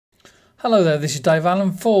Hello there, this is Dave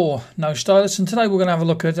Allen for No Stylist, and today we're going to have a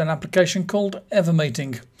look at an application called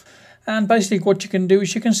EverMeeting. And basically what you can do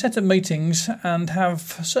is you can set up meetings and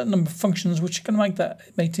have a certain number of functions which can make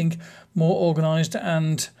that meeting more organised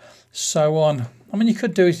and so on. I mean, you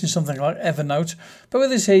could do it in something like Evernote, but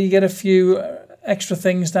with this here you get a few extra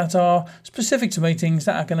things that are specific to meetings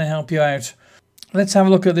that are going to help you out. Let's have a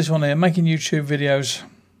look at this one here, making YouTube videos.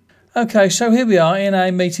 Okay, so here we are in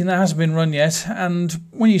a meeting that hasn't been run yet, and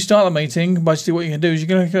when you start the meeting, basically what you can do is you're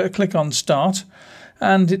going to click on Start,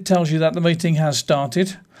 and it tells you that the meeting has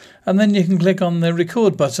started, and then you can click on the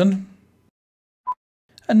Record button,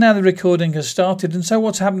 and now the recording has started. And so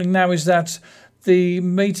what's happening now is that the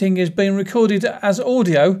meeting is being recorded as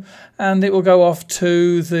audio, and it will go off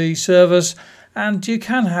to the servers, and you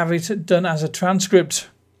can have it done as a transcript.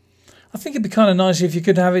 I think it'd be kind of nice if you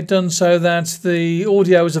could have it done so that the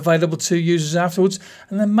audio is available to users afterwards,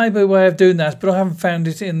 and there may be a way of doing that, but I haven't found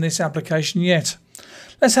it in this application yet.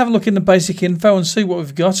 Let's have a look in the basic info and see what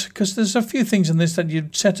we've got, because there's a few things in this that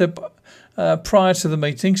you'd set up prior to the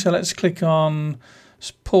meeting. So let's click on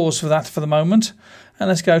pause for that for the moment, and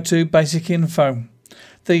let's go to basic info.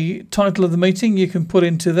 The title of the meeting you can put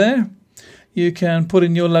into there. You can put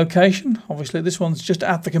in your location. Obviously this one's just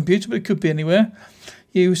at the computer, but it could be anywhere.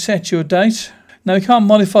 You set your date. Now you can't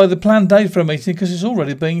modify the planned date for a meeting because it's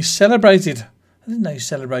already being celebrated. I didn't know you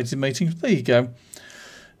celebrated meetings. There you go.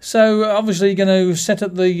 So obviously you're going to set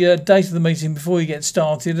up the date of the meeting before you get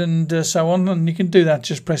started and so on. And you can do that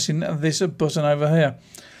just pressing this button over here.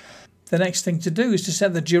 The next thing to do is to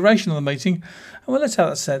set the duration of the meeting. Well, let's have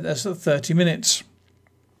that set as 30 minutes.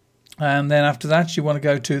 And then after that you want to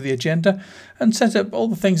go to the agenda and set up all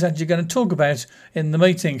the things that you're going to talk about in the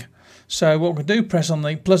meeting. So what we can do, press on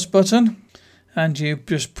the plus button and you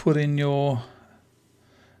just put in your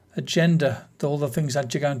agenda, all the things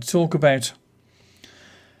that you're going to talk about.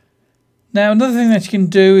 Now another thing that you can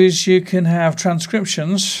do is you can have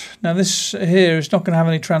transcriptions. Now this here is not going to have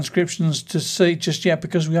any transcriptions to see just yet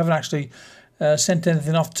because we haven't actually sent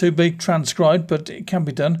anything off to be transcribed, but it can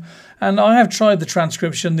be done. And I have tried the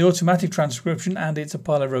transcription, the automatic transcription, and it's a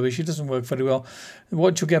pile of rubbish. It doesn't work very well.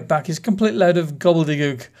 What you'll get back is a complete load of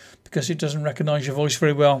gobbledygook because it doesn't recognise your voice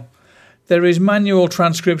very well. There is manual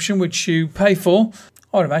transcription, which you pay for.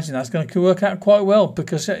 I would imagine that's going to work out quite well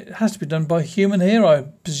because it has to be done by a human here, I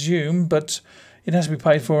presume, but it has to be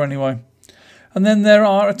paid for anyway. And then there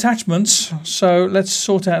are attachments. So let's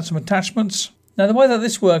sort out some attachments. Now the way that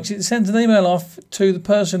this works, it sends an email off to the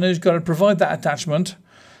person who's got to provide that attachment.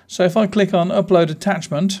 So if I click on upload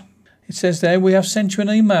attachment, it says there we have sent you an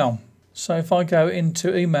email. So if I go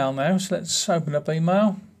into email now, so let's open up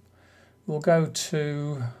email. We'll go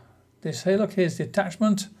to this here, look, here's the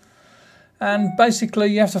attachment. And basically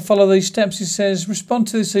you have to follow these steps. It says respond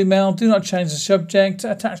to this email, do not change the subject,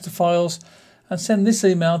 attach the files, and send this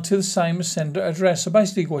email to the same sender address. So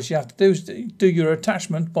basically what you have to do is do your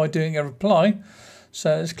attachment by doing a reply.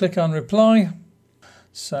 So let's click on reply.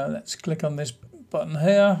 So let's click on this button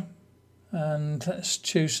here and let's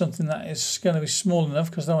choose something that is going to be small enough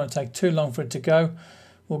because I don't want to take too long for it to go.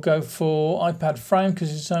 We'll go for iPad frame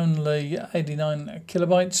because it's only 89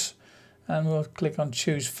 kilobytes, and we'll click on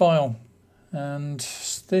choose file, and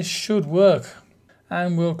this should work,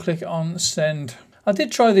 and we'll click on send. I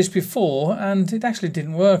did try this before and it actually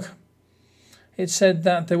didn't work. It said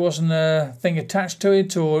that there wasn't a thing attached to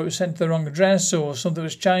it, or it was sent to the wrong address, or something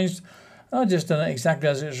was changed. I just done it exactly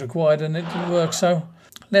as it was required and it didn't work. So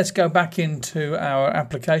let's go back into our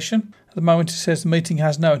application. At the moment it says the meeting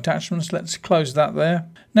has no attachments. Let's close that there.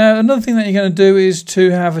 Now another thing that you're going to do is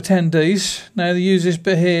to have attendees. Now they use this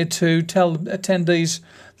bit here to tell attendees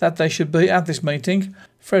that they should be at this meeting.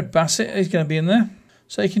 Fred Bassett is going to be in there.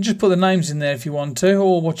 So you can just put the names in there if you want to,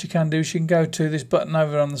 or what you can do is you can go to this button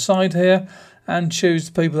over on the side here and choose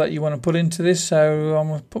the people that you want to put into this. So I'm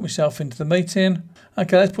going to put myself into the meeting.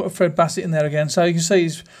 Okay, let's put Fred Bassett in there again. So you can see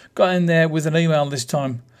he's got in there with an email this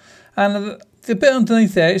time. And the bit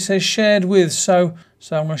underneath there, it says shared with. So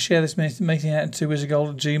I'm going to share this meeting out to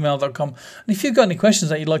wizardgold@gmail.com. And if you've got any questions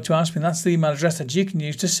that you'd like to ask me, that's the email address that you can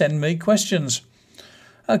use to send me questions.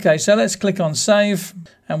 Okay, so let's click on save,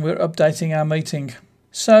 and we're updating our meeting.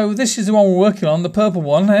 So this is the one we're working on, the purple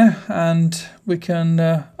one here, and we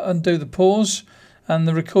can undo the pause and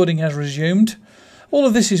the recording has resumed. All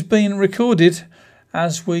of this is being recorded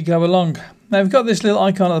as we go along. Now we've got this little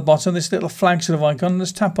icon at the bottom, this little flag sort of icon.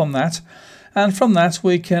 Let's tap on that, and from that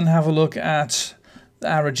we can have a look at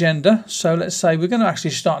our agenda. So let's say we're going to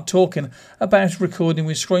actually start talking about recording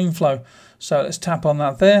with ScreenFlow. So let's tap on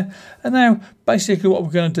that there. And now basically what we're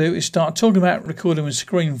going to do is start talking about recording with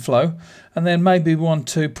ScreenFlow, and then maybe we want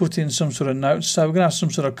to put in some sort of notes. So we're going to have some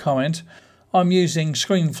sort of comment. I'm using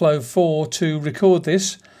ScreenFlow 4 to record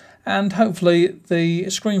this, and hopefully the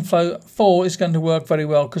ScreenFlow 4 is going to work very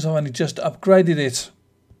well because I've only just upgraded it.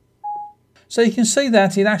 So you can see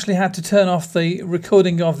that it actually had to turn off the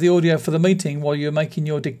recording of the audio for the meeting while you're making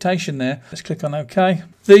your dictation there. Let's click on OK.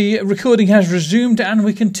 The recording has resumed and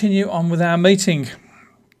we continue on with our meeting.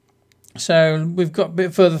 So we've got a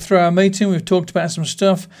bit further through our meeting, we've talked about some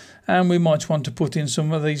stuff, and we might want to put in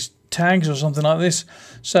some of these tags or something like this,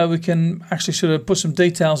 so we can actually sort of put some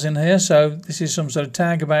details in here. So this is some sort of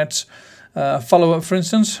tag about follow-up, for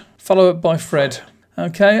instance, follow-up by Fred.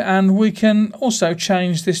 Okay, and we can also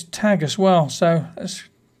change this tag as well. So let's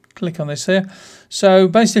click on this here. So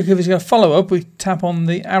basically if it's going to follow up, we tap on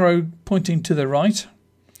the arrow pointing to the right.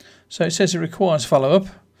 So it says it requires follow-up.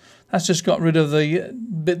 That's just got rid of the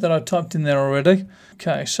bit that I typed in there already.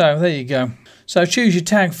 Okay, so there you go. So choose your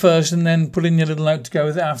tag first and then put in your little note to go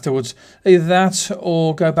with it afterwards. Either that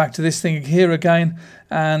or go back to this thing here again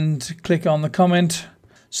and click on the comment.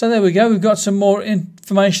 So there we go, we've got some more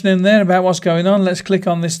information in there about what's going on. Let's click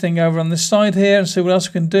on this thing over on this side here and see what else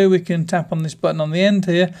we can do. We can tap on this button on the end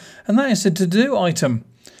here, and that is the to-do item.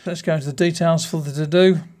 Let's go into the details for the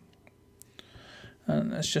to-do.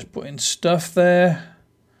 And let's just put in stuff there.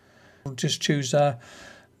 We'll just choose an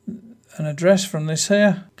address from this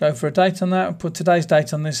here. Go for a date on that, put today's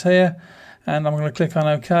date on this here, and I'm going to click on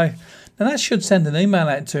OK. Now that should send an email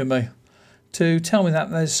out to me to tell me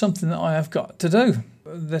that there's something that I have got to do.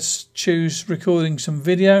 Let's choose recording some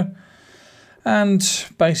video, and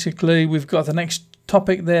basically we've got the next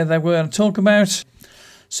topic there that we're going to talk about.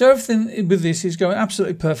 So everything with this is going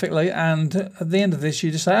absolutely perfectly, and at the end of this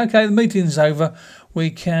you just say, okay, the meeting's over, we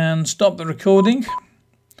can stop the recording.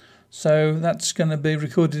 So that's going to be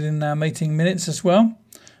recorded in our meeting minutes as well.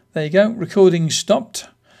 There you go, recording stopped,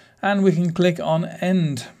 and we can click on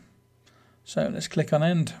end. So let's click on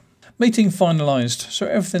end. Meeting finalised, so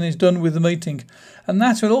everything is done with the meeting, and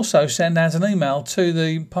that will also send out an email to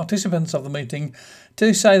the participants of the meeting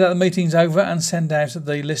to say that the meeting's over and send out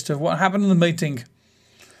the list of what happened in the meeting.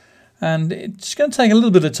 And it's going to take a little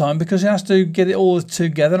bit of time because it has to get it all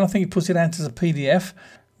together, and I think it puts it out as a PDF.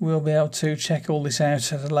 We'll be able to check all this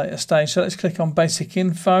out at a later stage. So let's click on basic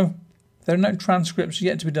info. There are no transcripts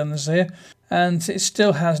yet to be done this here, and it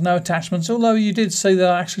still has no attachments, although you did see that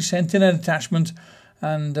I actually sent in an attachment.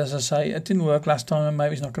 And as I say, it didn't work last time, and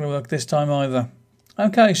maybe it's not going to work this time either.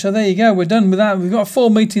 Okay, so there you go. We're done with that. We've got 4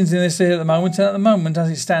 meetings in this here at the moment. And at the moment, as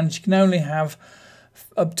it stands, you can only have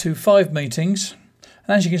up to 5 meetings.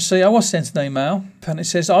 And as you can see, I was sent an email, and it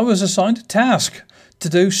says I was assigned a task to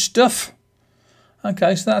do stuff.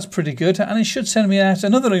 Okay, so that's pretty good. And it should send me out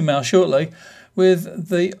another email shortly with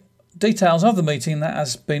the details of the meeting that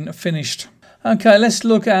has been finished. Okay, let's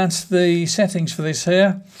look at the settings for this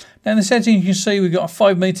here. Now in the settings you can see we've got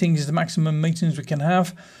 5 meetings is the maximum meetings we can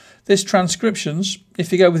have. This transcriptions,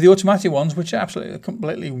 if you go with the automatic ones, which are absolutely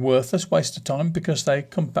completely worthless, waste of time because they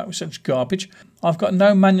come back with such garbage. I've got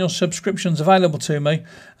no manual subscriptions available to me,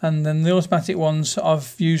 and then the automatic ones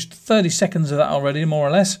I've used 30 seconds of that already, more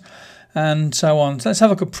or less, and so on. So let's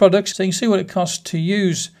have a look at products so you can see what it costs to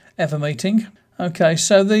use EverMeeting. Okay,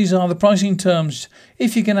 so these are the pricing terms.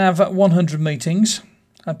 If you can have 100 meetings,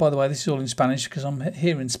 by the way, this is all in Spanish because I'm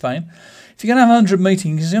here in Spain. If you're going to have 100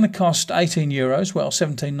 meetings, it's going to cost €18, well,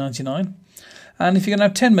 $17.99. And if you're going to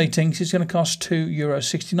have 10 meetings, it's going to cost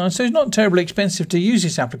 €2.69. So it's not terribly expensive to use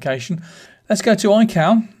this application. Let's go to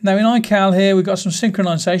iCal. Now in iCal here, we've got some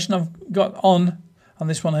synchronization. I've got on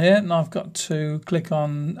this one here, and I've got to click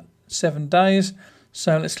on 7 days.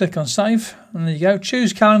 So let's click on save, and there you go.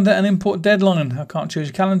 Choose calendar and import deadline. I can't choose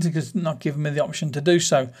a calendar because it's not giving me the option to do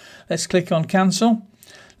so. Let's click on cancel.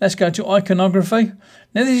 Let's go to iconography.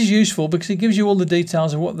 Now this is useful because it gives you all the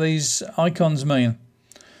details of what these icons mean.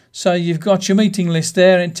 So you've got your meeting list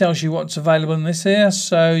there, and it tells you what's available in this here.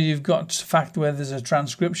 So you've got the fact whether there's a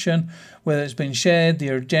transcription, whether it's been shared, the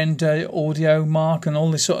agenda, audio, mark, and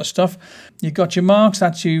all this sort of stuff. You've got your marks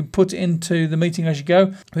that you put into the meeting as you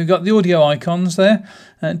go. We've got the audio icons there,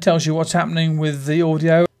 and it tells you what's happening with the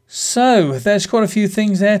audio. So there's quite a few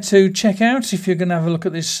things there to check out if you're going to have a look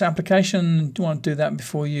at this application. You want to do that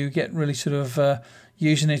before you get really sort of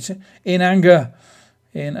using it in anger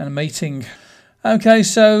in a meeting. Okay,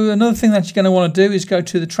 so another thing that you're going to want to do is go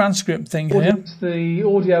to the transcript thing here. The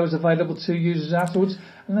audio is available to users afterwards.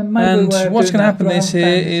 And what's going to happen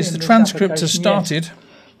here is the transcript has started.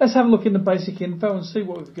 Let's have a look in the basic info and see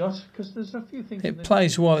what we've got, because there's a few things. It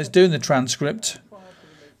plays while it's doing the transcript.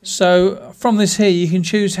 So from this here, you can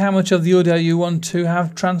choose how much of the audio you want to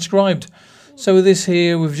have transcribed. So with this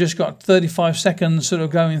here, we've just got 35 seconds sort of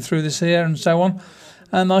going through this here and so on.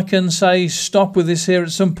 And I can say stop with this here at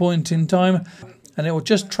some point in time, and it will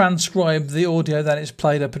just transcribe the audio that is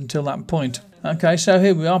played up until that point. Okay, so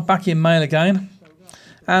here we are back in Mail again.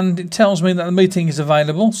 And it tells me that the meeting is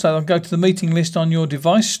available, so I'll go to the meeting list on your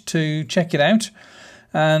device to check it out,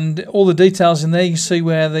 and all the details in there. You see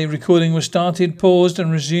where the recording was started, paused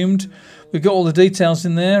and resumed. We've got all the details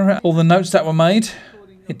in there, all the notes that were made.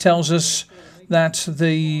 It tells us that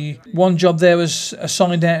the one job there was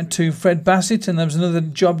assigned out to Fred Bassett, and there was another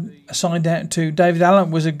job assigned out to David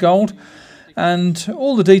Allen, was a gold, and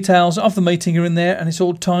all the details of the meeting are in there, and it's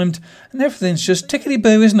all timed, and everything's just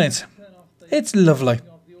tickety-boo, isn't it? It's lovely.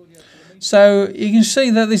 So you can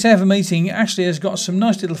see that this EverMeeting actually has got some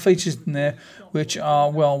nice little features in there which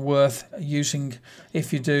are well worth using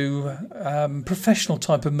if you do professional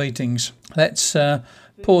type of meetings. Let's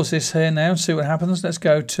pause this here now and see what happens. Let's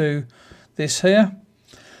go to this here.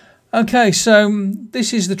 Okay, so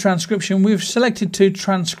this is the transcription. We've selected to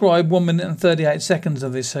transcribe 1 minute and 38 seconds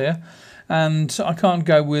of this here. And I can't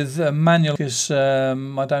go with manual because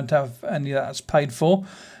I don't have any that's paid for.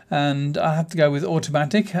 And I have to go with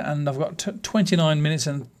automatic, and I've got 29 minutes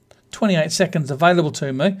and 28 seconds available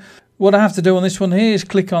to me. What I have to do on this one here is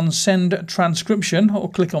click on send transcription, or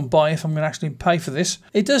click on buy if I'm going to actually pay for this.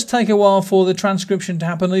 It does take a while for the transcription to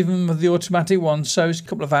happen, even with the automatic one, so it's a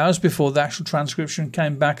couple of hours before the actual transcription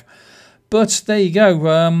came back. But there you go,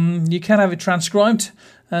 you can have it transcribed,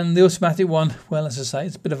 and the automatic one, well, as I say,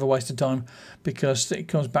 it's a bit of a waste of time because it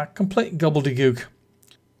comes back complete gobbledygook.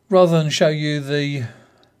 Rather than show you the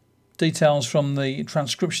details from the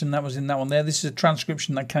transcription that was in that one there, this is a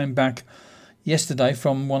transcription that came back yesterday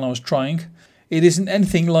from one I was trying. It isn't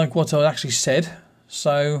anything like what I actually said,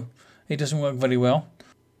 so it doesn't work very well.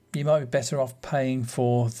 You might be better off paying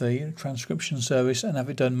for the transcription service and have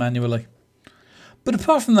it done manually. But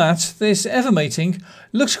apart from that, this EverMeeting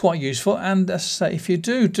looks quite useful, and as I say, if you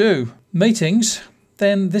do meetings,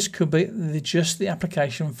 then this could be just the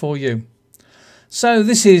application for you. So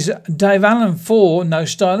this is Dave Allen for No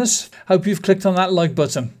Stylus. Hope you've clicked on that like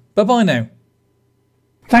button. Bye-bye now.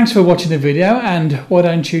 Thanks for watching the video, and why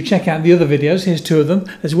don't you check out the other videos. Here's two of them.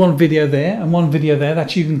 There's one video there and one video there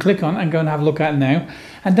that you can click on and go and have a look at now.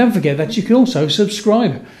 And don't forget that you can also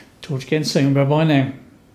subscribe. Talk to you again soon. Bye-bye now.